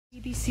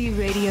BBC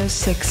Radio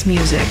 6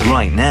 Music.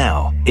 Right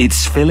now,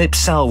 it's Philip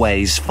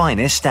Selway's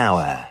Finest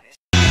Hour.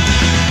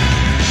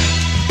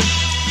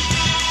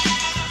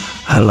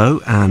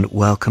 Hello and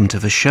welcome to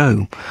the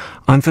show.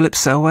 I'm Philip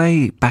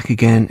Selway, back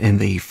again in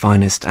the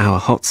Finest Hour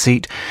hot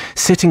seat,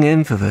 sitting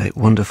in for the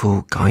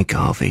wonderful Guy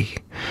Garvey.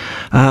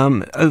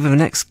 Over the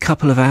next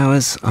couple of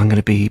hours, I'm going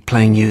to be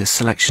playing you a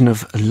selection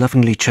of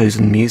lovingly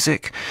chosen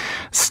music.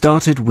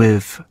 Started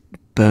with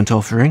Burnt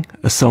Offering,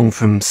 a song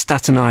from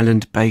Staten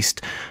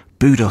Island-based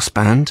Budos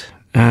Band,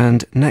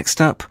 and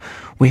next up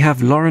we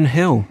have Lauryn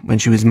Hill when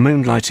she was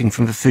moonlighting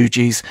from the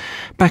Fugees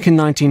back in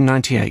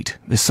 1998.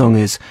 The song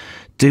is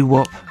Do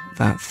Wop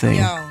That Thing.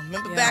 Yo,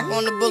 remember back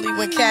on the bully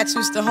when cats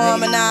used to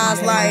harmonize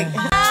like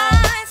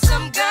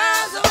some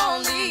girls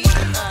only.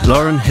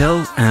 Lauryn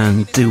Hill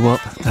and Do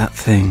Wop That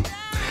Thing.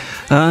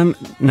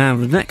 Now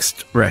the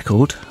next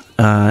record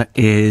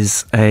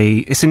it's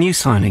a new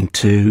signing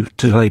to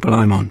the label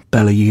I'm on,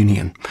 Bella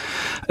Union.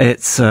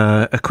 It's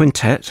a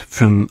quintet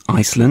from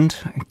Iceland,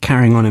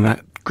 carrying on in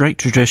that great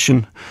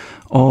tradition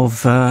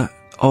of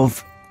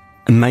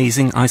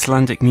amazing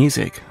Icelandic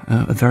music,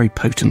 a very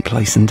potent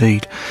place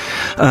indeed.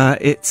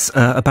 It's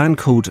a band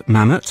called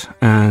Mammoth,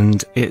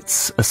 and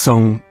it's a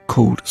song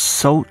called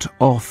Salt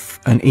off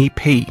an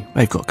EP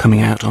they've got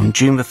coming out on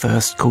June the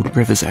 1st called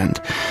River's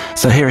End.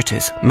 So here it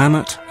is,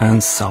 Mammoth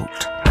and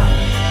Salt.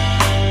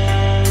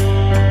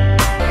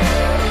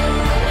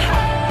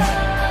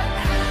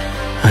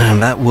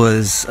 And that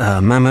was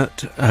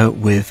Mammoth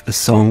with a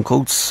song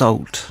called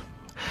Salt.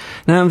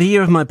 Now, in the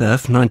year of my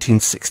birth,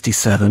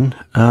 1967,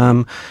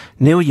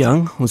 Neil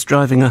Young was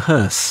driving a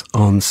hearse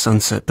on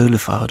Sunset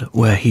Boulevard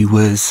where he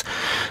was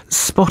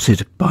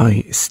spotted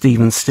by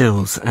Stephen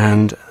Stills,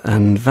 and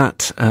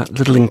that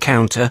little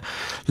encounter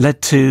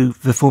led to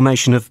the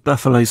formation of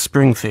Buffalo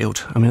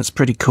Springfield. I mean, it's a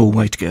pretty cool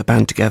way to get a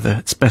band together.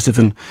 It's better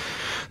than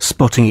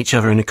spotting each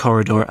other in a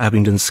corridor at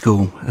Abingdon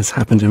School, as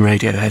happened in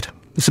Radiohead.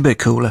 It's a bit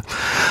cooler.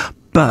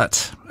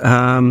 But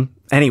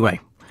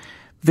anyway,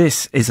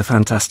 this is a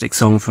fantastic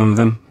song from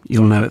them.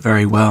 You'll know it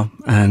very well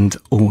and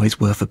always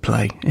worth a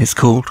play. It's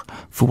called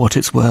For What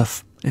It's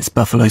Worth. It's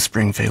Buffalo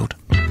Springfield.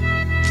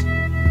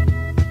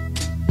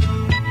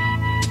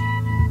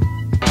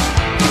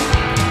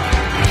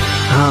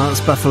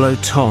 It's Buffalo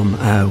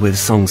Tom with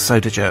song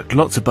Soda Jerk.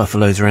 Lots of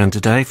Buffaloes around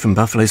today, from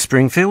Buffalo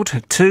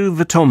Springfield to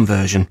the Tom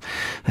version.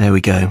 There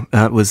we go.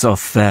 That was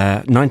off their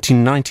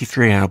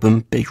 1993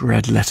 album, Big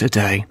Red Letter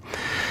Day.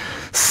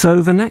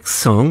 So the next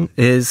song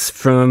is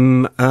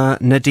from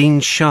Nadine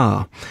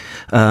Shah.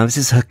 This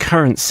is her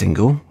current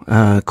single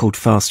called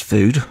Fast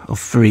Food,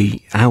 off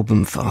the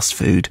album Fast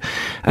Food.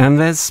 And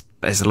there's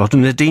a lot of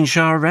Nadine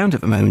Shah around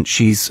at the moment.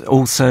 She's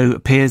also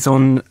appears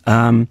on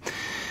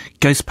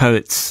Ghost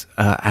Poet's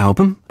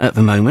album at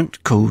the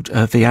moment called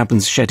The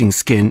Album's Shedding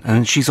Skin,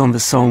 and she's on the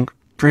song,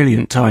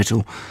 brilliant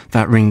title,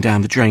 that ring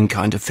down the drain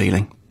kind of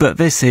feeling. But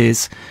this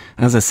is,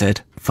 as I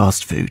said,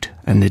 Fast Food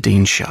and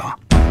Nadine Shah.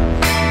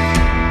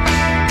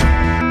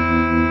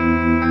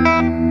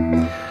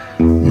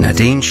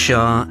 Nadine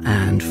Shah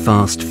and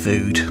Fast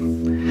Food.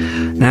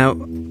 Now,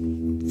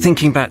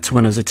 thinking back to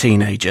when I was a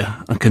teenager,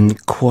 I can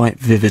quite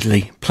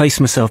vividly place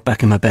myself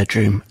back in my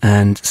bedroom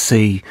and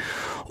see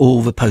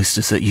all the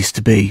posters that used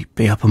to be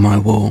up on my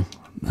wall.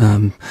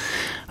 I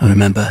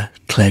remember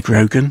Claire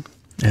Grogan,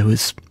 there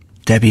was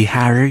Debbie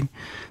Harry,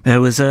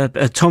 there was a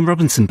Tom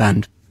Robinson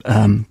Band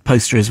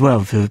poster as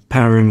well for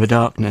Power in the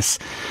Darkness.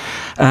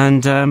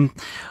 And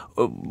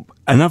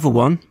another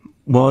one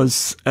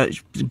was a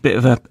bit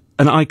of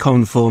an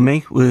icon for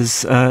me,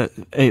 was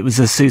it was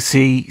a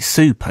Susie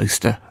Sue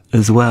poster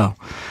as well.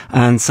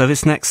 And so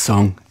this next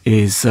song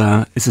is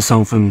a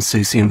song from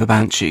Susie and the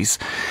Banshees,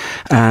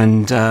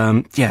 and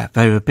yeah,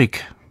 they were a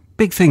big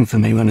thing for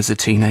me when I was a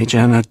teenager.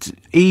 And I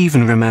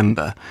even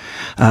remember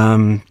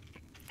the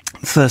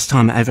first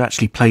time I ever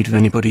actually played with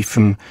anybody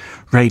from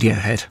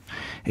Radiohead.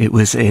 It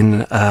was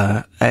in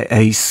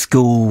a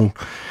school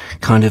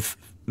kind of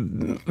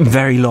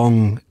very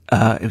long,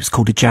 it was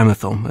called a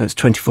jamathon. It was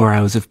 24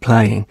 hours of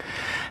playing,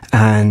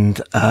 and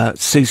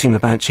Susie and the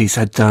Banshees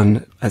had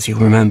done, as you'll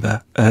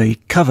remember, a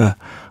cover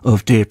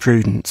of Dear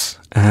Prudence,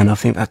 and I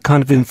think that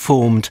kind of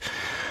informed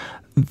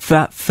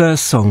that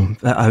first song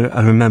that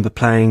I remember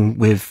playing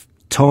with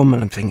Tom,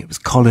 and I think it was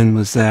Colin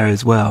was there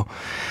as well.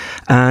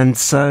 And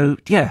so,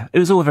 yeah, it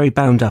was all very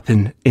bound up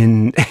in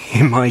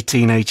my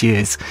teenage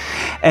years.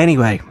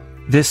 Anyway,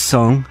 this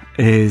song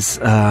is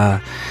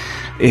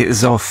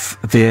off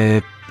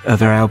their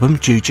album,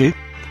 Juju,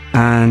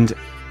 and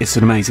it's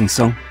an amazing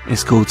song.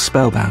 It's called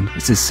Spellbound.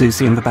 This is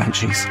Susie and the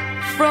Banshees.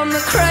 From the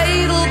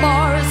cradle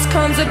bars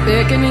comes a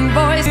beckoning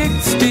voice.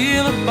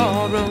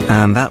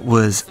 And that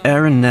was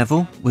Aaron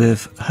Neville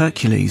with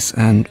Hercules,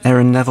 and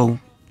Aaron Neville,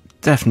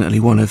 definitely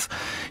one of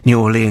New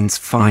Orleans'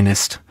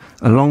 finest,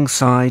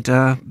 alongside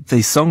the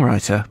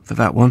songwriter for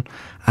that one,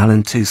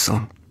 Alan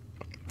Toussaint.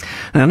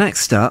 Now,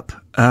 next up,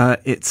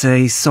 it's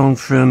a song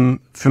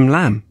from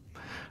Lamb.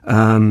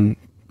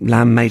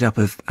 Lamb, made up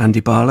of Andy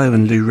Barlow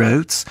and Lou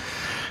Rhodes.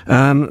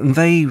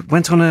 They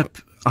went on a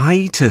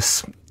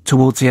hiatus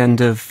towards the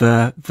end of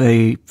the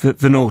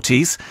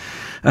noughties,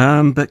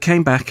 but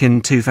came back in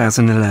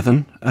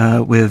 2011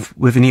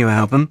 with a new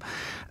album,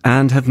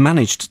 and have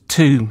managed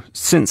to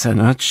since then.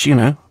 You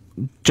know,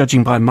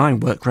 judging by my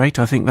work rate,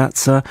 I think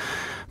that's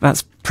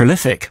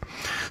prolific.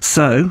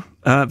 So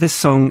this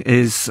song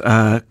is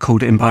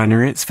called In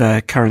Binary. It's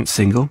their current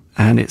single,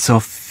 and it's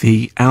off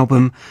the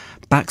album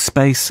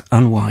Backspace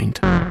Unwind.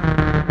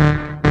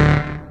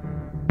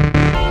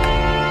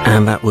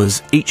 And that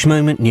was Each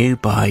Moment New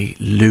by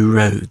Lou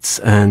Rhodes.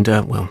 And,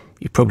 well,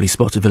 you probably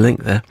spotted the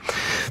link there.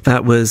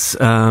 That was,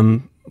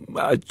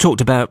 I talked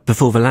about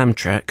before the Lamb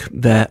track,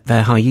 their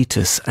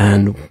hiatus,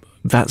 and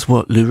that's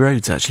what Lou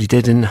Rhodes actually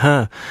did in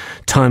her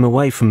time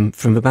away from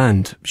the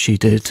band. She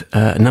did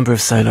a number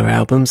of solo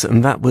albums,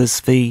 and that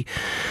was the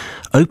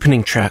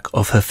opening track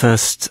of her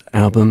first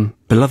album,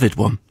 Beloved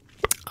One.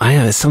 I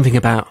know there's something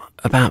about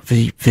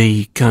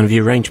the kind of the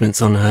arrangements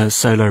on her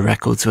solo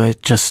records where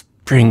it just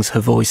brings her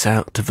voice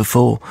out to the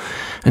fore,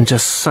 and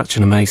just such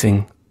an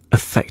amazing,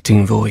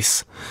 affecting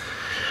voice.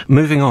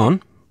 Moving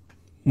on,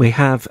 we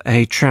have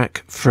a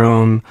track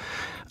from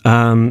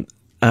an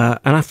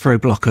Afro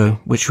blocker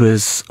which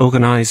was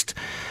organised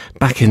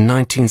back in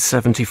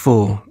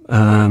 1974.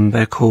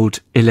 They're called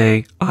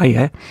Ile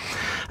Aye,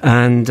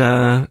 and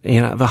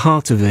you know, at the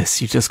heart of this,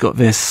 you've just got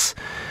this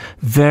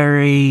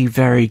very,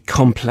 very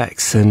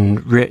complex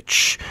and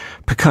rich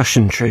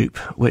percussion troupe,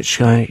 which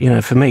you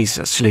know, for me is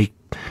actually,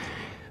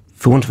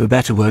 for want of a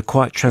better word,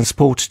 quite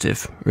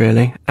transportative,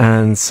 really.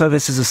 And so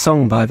this is a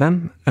song by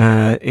them.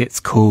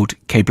 It's called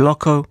Que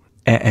Bloco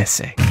E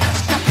Ese.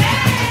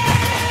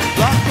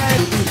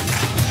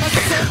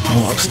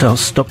 Oh, I'll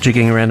stop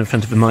jigging around in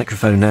front of the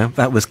microphone now.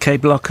 That was Que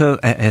Bloco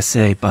E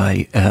Ese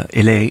by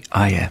Ile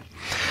Aye.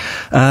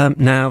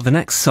 Now, the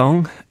next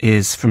song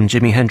is from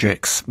Jimi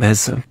Hendrix.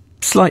 There's a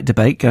slight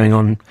debate going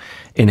on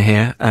in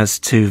here as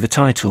to the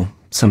title.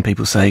 Some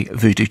people say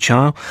Voodoo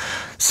Child.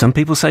 Some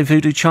people say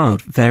Voodoo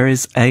Child. There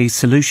is a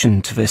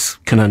solution to this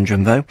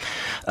conundrum, though.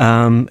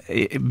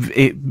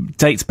 It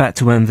dates back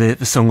to when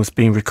the song was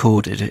being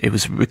recorded. It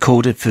was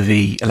recorded for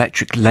the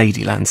Electric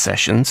Ladyland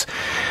sessions.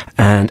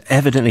 And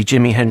evidently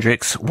Jimi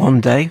Hendrix,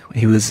 one day,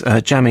 he was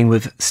jamming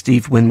with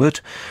Steve Winwood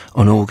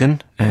on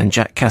organ and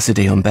Jack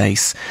Cassidy on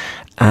bass.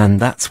 And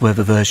that's where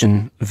the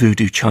version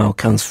Voodoo Child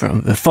comes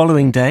from. The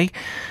following day,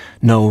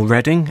 Noel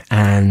Redding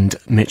and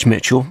Mitch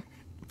Mitchell,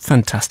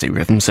 fantastic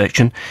rhythm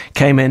section,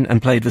 came in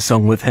and played the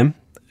song with him.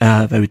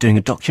 They were doing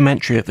a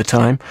documentary at the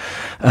time,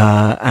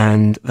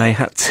 and they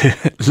had to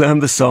learn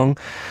the song,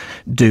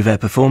 do their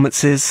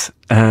performances,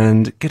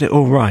 and get it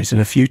all right in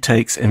a few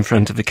takes in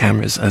front of the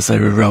cameras as they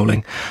were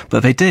rolling.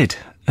 But they did,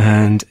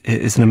 and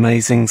it is an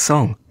amazing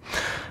song.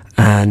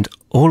 And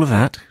all of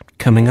that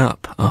coming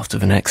up after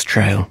the next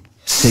trail.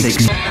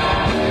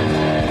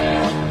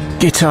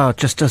 Guitar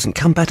just doesn't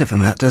come better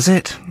than that, does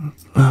it?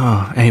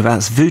 Oh, anyway,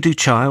 that's Voodoo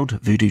Child,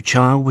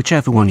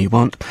 whichever one you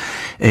want.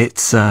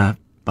 It's by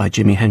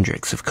Jimi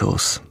Hendrix, of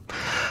course.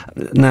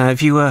 Now,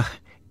 if you were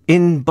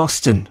in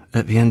Boston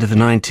at the end of the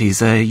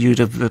 90s, you'd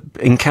have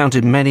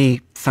encountered many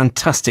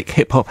fantastic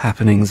hip-hop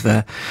happenings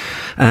there.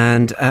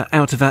 And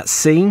out of that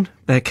scene,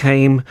 there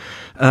came,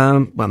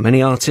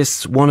 many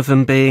artists, one of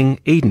them being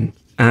Eden.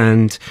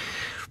 And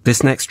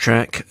this next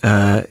track,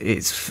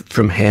 it's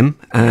from him,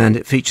 and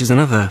it features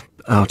another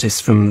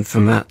artist from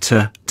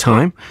that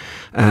time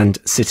and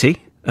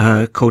city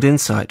called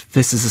Insight.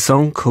 This is a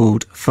song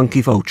called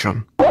Funky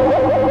Voltron.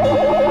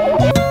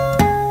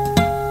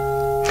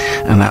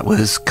 And that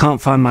was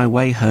Can't Find My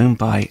Way Home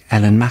by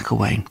Ellen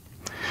McElwain.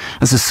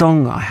 As a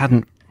song I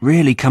hadn't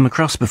really come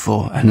across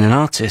before, and an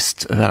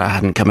artist that I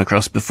hadn't come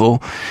across before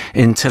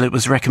until it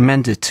was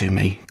recommended to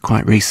me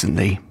quite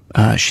recently.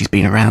 She's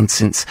been around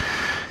since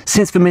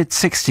the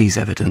mid-60s,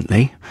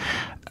 evidently.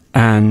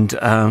 And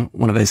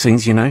one of those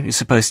things, you know, you're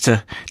supposed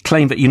to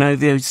claim that you know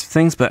those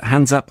things, but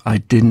hands up, I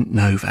didn't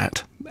know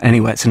that.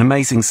 Anyway, it's an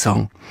amazing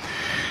song.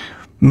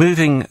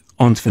 Moving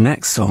on to the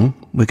next song,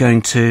 we're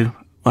going to,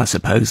 I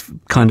suppose,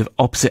 kind of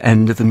opposite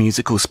end of the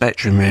musical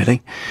spectrum,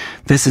 really.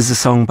 This is a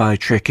song by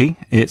Tricky.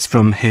 It's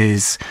from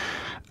his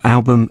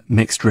album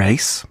Mixed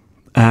Race,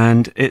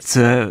 and it's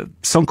a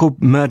song called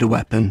Murder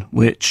Weapon,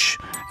 which,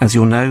 as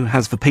you'll know,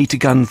 has the Peter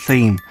Gunn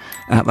theme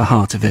at the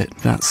heart of it.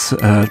 That's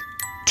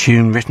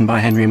tune written by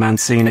Henry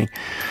Mancini,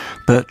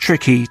 but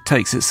Tricky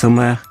takes it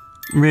somewhere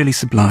really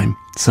sublime.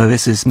 So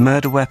this is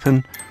Murder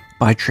Weapon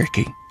by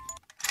Tricky.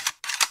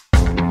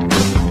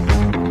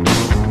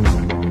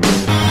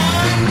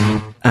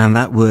 And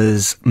that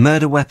was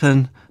Murder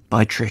Weapon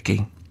by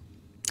Tricky.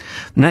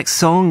 Next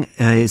song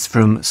is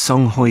from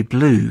Songhoi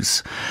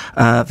Blues.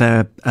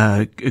 They're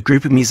a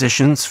group of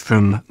musicians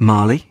from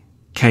Mali,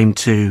 came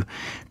to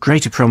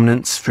greater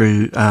prominence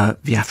through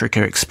the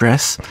Africa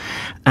Express,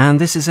 and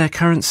this is their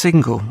current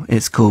single.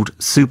 It's called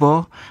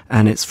Subor,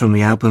 and it's from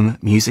the album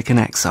Music in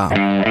Exile.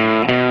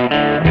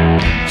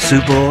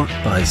 Subor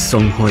by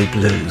Songhoi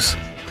Blues.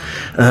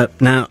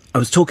 Now, I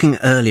was talking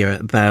earlier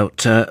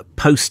about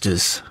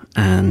posters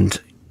and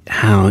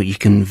how you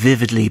can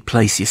vividly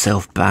place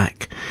yourself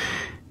back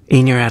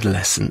in your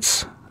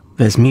adolescence.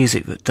 there's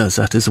music that does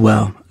that as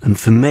well. And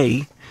for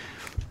me,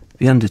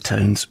 the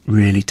undertones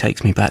really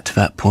takes me back to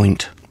that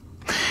point.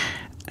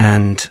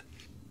 And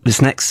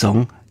this next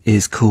song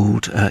is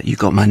called You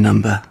Got My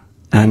Number.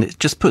 And it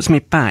just puts me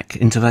back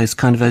into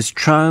those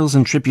trials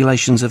and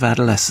tribulations of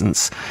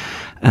adolescence.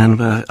 And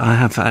I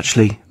have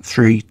actually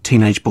 3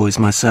 teenage boys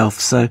myself,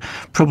 so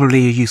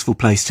probably a useful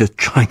place to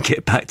try and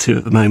get back to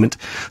at the moment.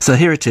 So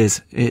here it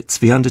is. It's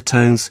the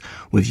Undertones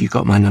with You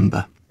Got My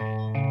Number.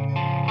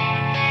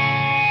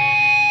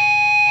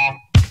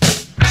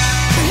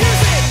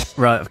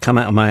 Right, I've come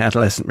out of my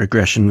adolescent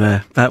regression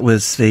there. That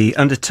was the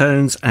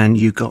Undertones and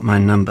You Got My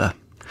Number.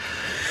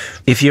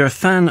 If you're a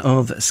fan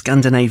of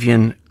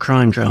Scandinavian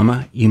crime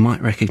drama, you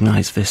might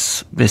recognise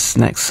this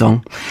next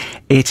song.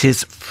 It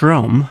is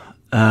from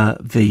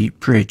the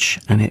bridge,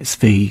 and it's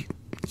the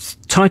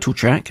title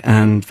track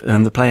and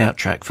the play-out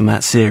track from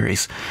that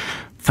series.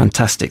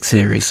 Fantastic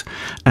series.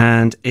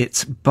 And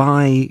it's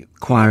by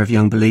Choir of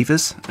Young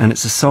Believers, and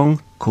it's a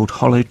song called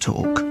Hollow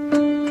Talk.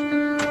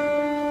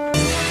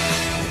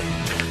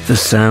 The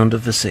sound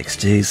of the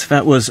 60s.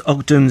 That was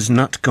Ogden's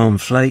Nut Gone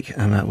Flake,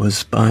 and that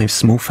was by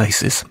Small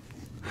Faces.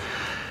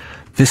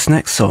 This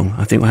next song,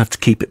 I think we'll have to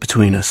keep it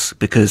between us,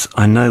 because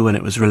I know when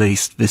it was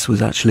released, this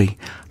was actually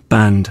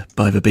banned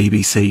by the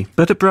BBC.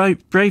 But a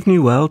brave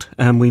new world,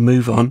 and we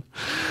move on.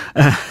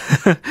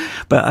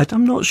 But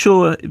I'm not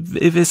sure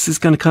if this is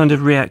going to kind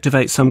of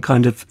reactivate some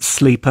kind of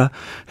sleeper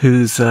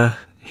who's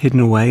hidden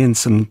away in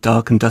some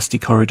dark and dusty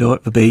corridor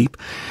at the Beeb,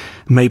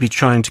 maybe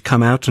trying to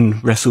come out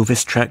and wrestle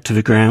this track to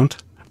the ground.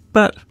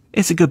 But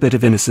it's a good bit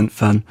of innocent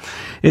fun.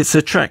 It's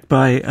a track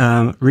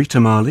by Rita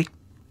Marley.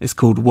 It's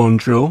called One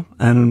Draw,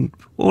 and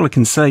all I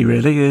can say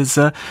really is,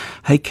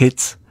 hey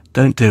kids,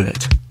 don't do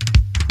it.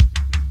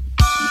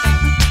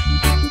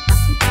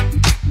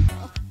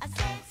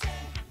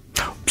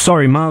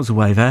 Sorry, miles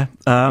away there.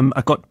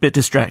 I got a bit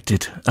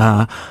distracted.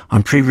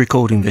 I'm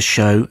pre-recording this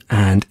show,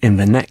 and in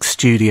the next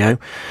studio,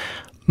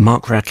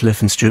 Mark Radcliffe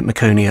and Stuart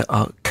McConey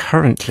are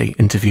currently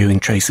interviewing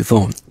Tracy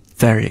Thorn.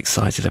 Very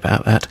excited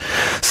about that.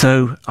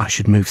 So I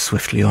should move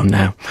swiftly on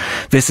now.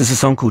 This is a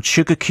song called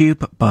Sugar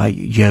Cube by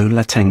Yo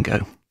La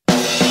Tengo.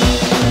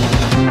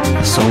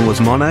 The song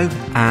was mono,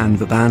 and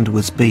the band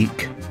was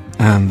Beak.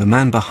 And the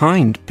man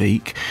behind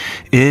Beak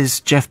is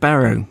Jeff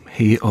Barrow,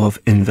 he of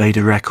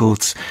Invader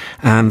Records,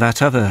 and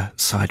that other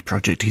side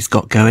project he's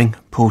got going,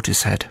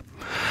 Portishead.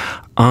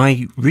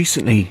 I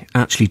recently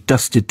actually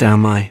dusted down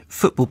my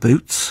football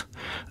boots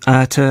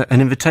at an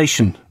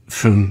invitation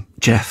from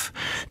Jeff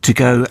to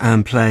go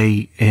and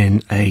play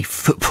in a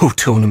football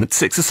tournament,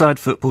 six-a-side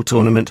football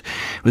tournament.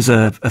 It was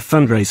a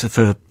fundraiser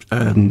for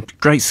a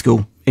great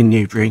school in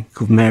Newbury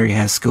called Mary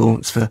Hare School.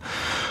 It's for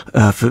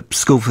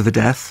School for the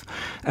Deaf.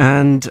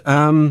 And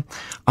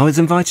I was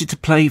invited to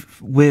play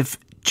with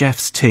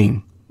Jeff's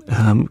team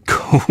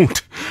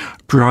called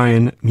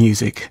Brian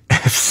Music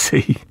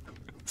FC.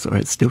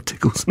 Sorry, it still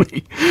tickles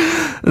me.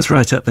 That's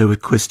right up there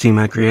with Quiz Team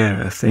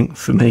Agriera, I think,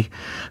 for me.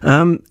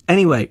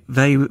 Anyway,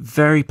 they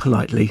very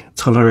politely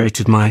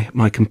tolerated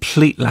my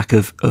complete lack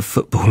of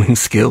footballing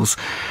skills.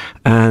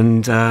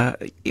 And,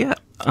 yeah,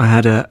 I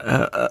had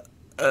a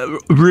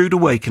rude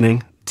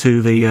awakening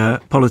to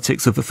the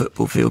politics of the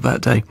football field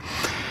that day.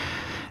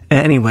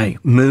 Anyway,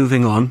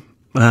 moving on.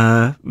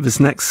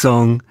 This next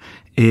song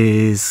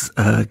is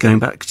going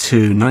back to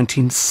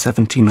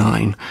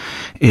 1979.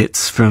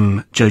 It's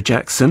from Joe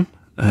Jackson.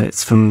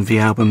 It's from the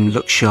album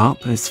Look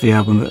Sharp. It's the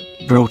album that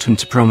brought him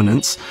to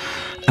prominence.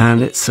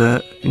 And it's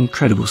an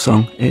incredible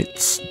song.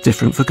 It's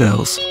Different for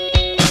Girls.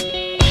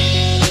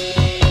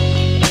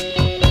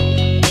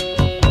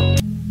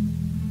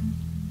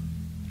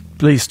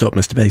 Please stop,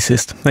 Mr.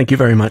 Bassist. Thank you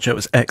very much. That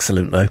was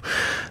excellent, though.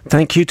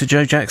 Thank you to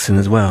Joe Jackson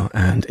as well.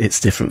 And It's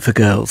Different for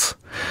Girls.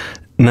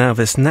 Now,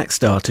 this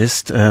next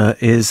artist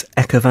is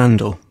Eka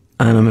Vandal.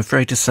 And I'm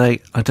afraid to say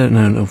I don't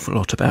know an awful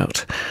lot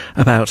about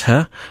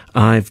her.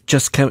 I've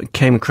just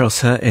came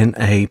across her in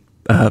a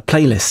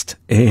playlist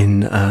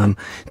in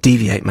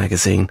Deviate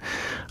magazine.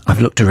 I've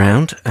looked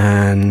around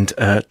and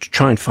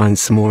try and find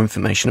some more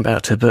information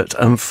about her, but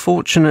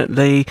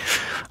unfortunately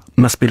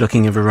must be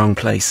looking in the wrong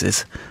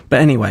places. But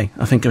anyway,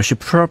 I think I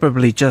should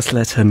probably just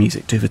let her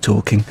music do the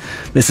talking.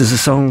 This is a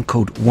song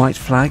called White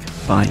Flag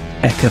by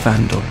Eka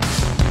Vandal.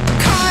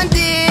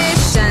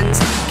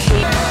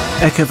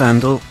 Eka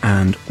Vandal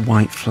and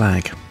White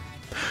Flag.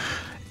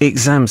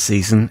 Exam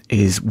season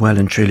is well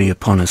and truly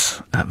upon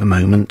us at the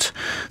moment.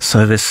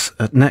 So this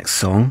next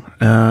song,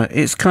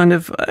 it's kind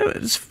of,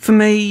 for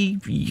me,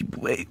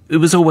 it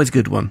was always a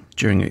good one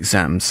during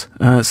exams.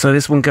 So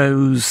this one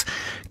goes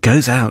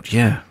out,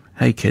 yeah,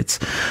 hey kids,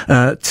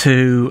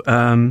 to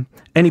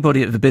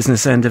anybody at the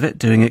business end of it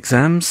doing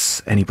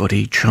exams,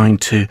 anybody trying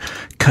to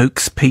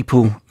coax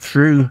people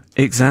through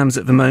exams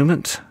at the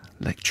moment,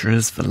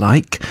 lecturers, the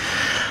like,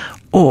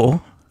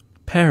 or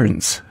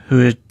parents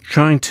who are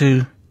trying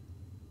to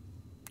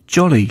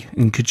jolly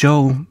and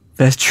cajole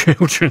their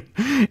children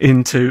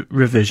into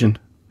revision.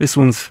 This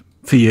one's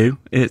for you.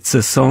 It's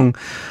a song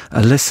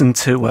I listened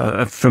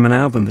to, from an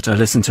album that I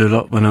listened to a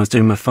lot when I was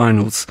doing my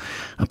finals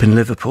up in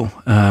Liverpool,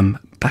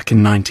 back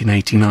in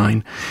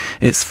 1989.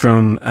 It's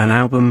from an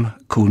album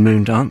called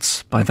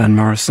Moondance by Van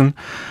Morrison,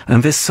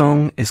 and this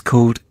song is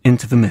called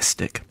Into the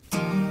Mystic.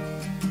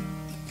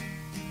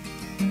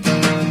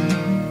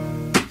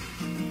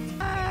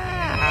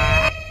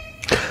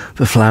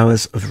 The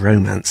Flowers of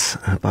Romance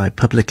by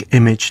Public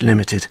Image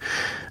Limited.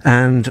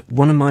 And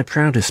one of my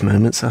proudest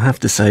moments, I have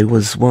to say,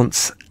 was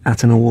once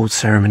at an awards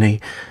ceremony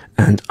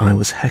and I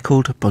was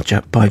heckled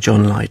by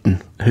John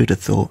Lydon. Who'd have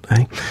thought,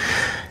 eh?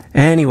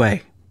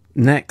 Anyway,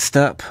 next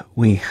up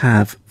we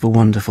have the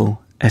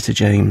wonderful Etta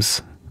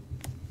James.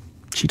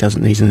 She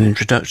doesn't need an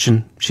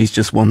introduction, she's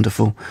just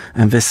wonderful.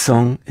 And this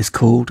song is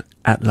called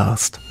At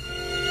Last.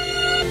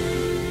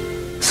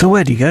 So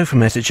where do you go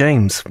from Etta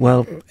James?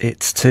 Well,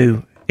 it's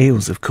to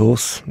Eels, of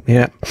course,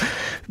 yeah.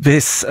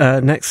 This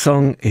next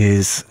song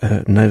is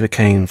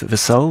Novocaine for the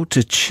Soul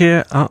to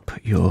cheer up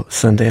your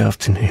Sunday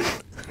afternoon.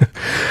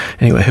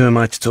 Anyway, who am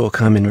I to talk?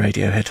 I'm in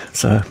Radiohead,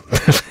 so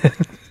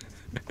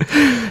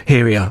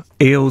here we are.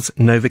 Eels,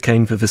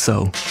 Novocaine for the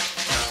Soul.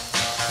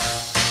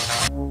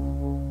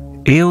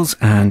 Eels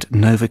and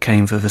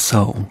Novocaine for the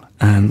Soul.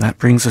 And that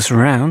brings us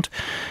around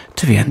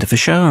to the end of the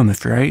show, I'm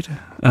afraid.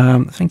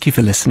 Thank you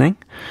for listening.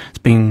 It's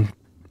been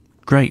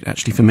great,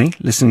 actually, for me,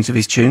 listening to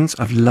these tunes.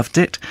 I've loved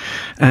it.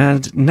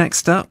 And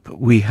next up,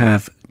 we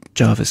have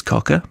Jarvis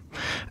Cocker.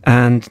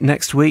 And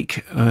next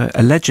week,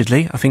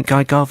 allegedly, I think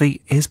Guy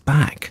Garvey is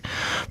back.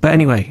 But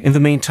anyway, in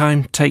the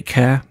meantime, take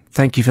care.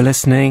 Thank you for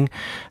listening.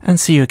 And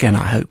see you again,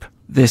 I hope.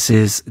 This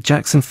is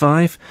Jackson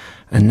 5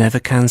 and Never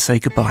Can Say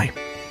Goodbye.